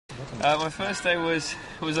My first day was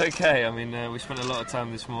okay. I mean, we spent a lot of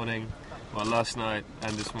time this morning, well, last night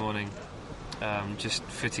and this morning, just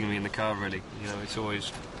fitting me in the car. Really, it's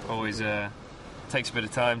always takes a bit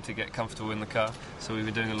of time to get comfortable in the car. So we've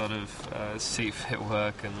been doing a lot of seat fit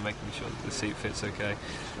work and making sure that the seat fits okay.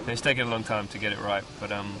 And it's taken a long time to get it right,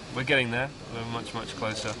 but we're getting there. We're much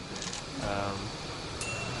closer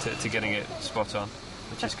to getting it spot on,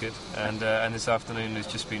 which is good. And this afternoon has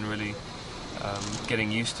just been really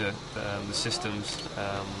getting used to the systems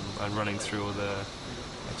and running through all the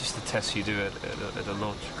tests you do at a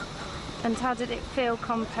launch. And how did it feel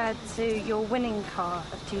compared to your winning car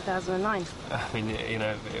of 2009? I mean,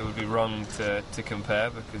 it would be wrong to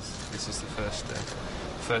compare because this is the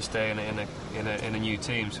first day in a new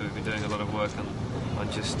team. So we've been doing a lot of work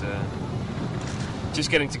on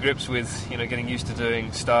just getting to grips with getting used to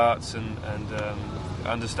doing starts and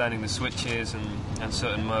understanding the switches and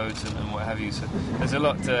certain modes and what have you. So there's a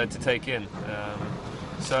lot to take in.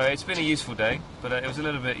 So it's been a useful day, but it was a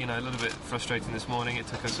little bit frustrating this morning. It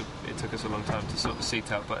took us a long time to sort the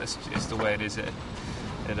seat out, but it's the way it is at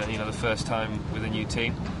the first time with a new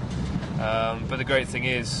team. But the great thing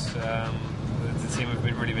is the team have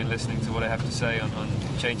really been listening to what I have to say on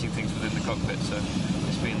changing things within the cockpit. So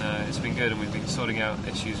it's been good, and we've been sorting out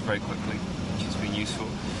issues very quickly, which has been useful.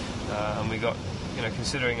 And we got,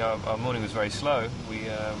 considering our morning was very slow, we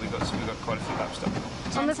got quite a few laps done.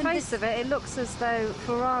 On the face of it, it looks as though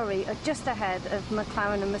Ferrari are just ahead of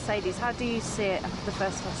McLaren and Mercedes. How do you see it after the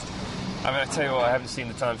first test? I mean, I tell you what, I haven't seen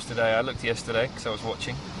the times today. I looked yesterday because I was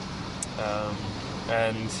watching,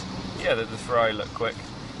 and yeah, the Ferrari looked quick.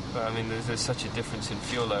 But I mean, there's such a difference in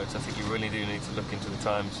fuel loads. I think you really do need to look into the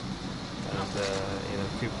times. And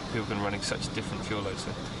people have been running such different fuel loads.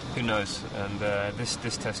 So who knows? And this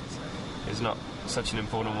test is not such an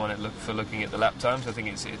important one for looking at the lap times. I think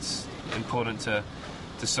it's important to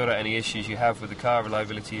sort out any issues you have with the car,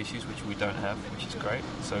 reliability issues, which we don't have, which is great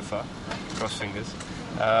so far. Cross fingers.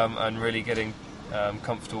 And really getting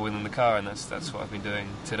comfortable within the car, and that's what I've been doing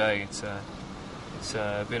today. It's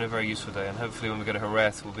been a very useful day, and hopefully when we go to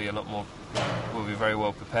Jerez, we'll be very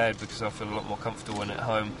well prepared because I feel a lot more comfortable when at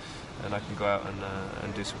home, and I can go out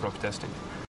and do some proper testing.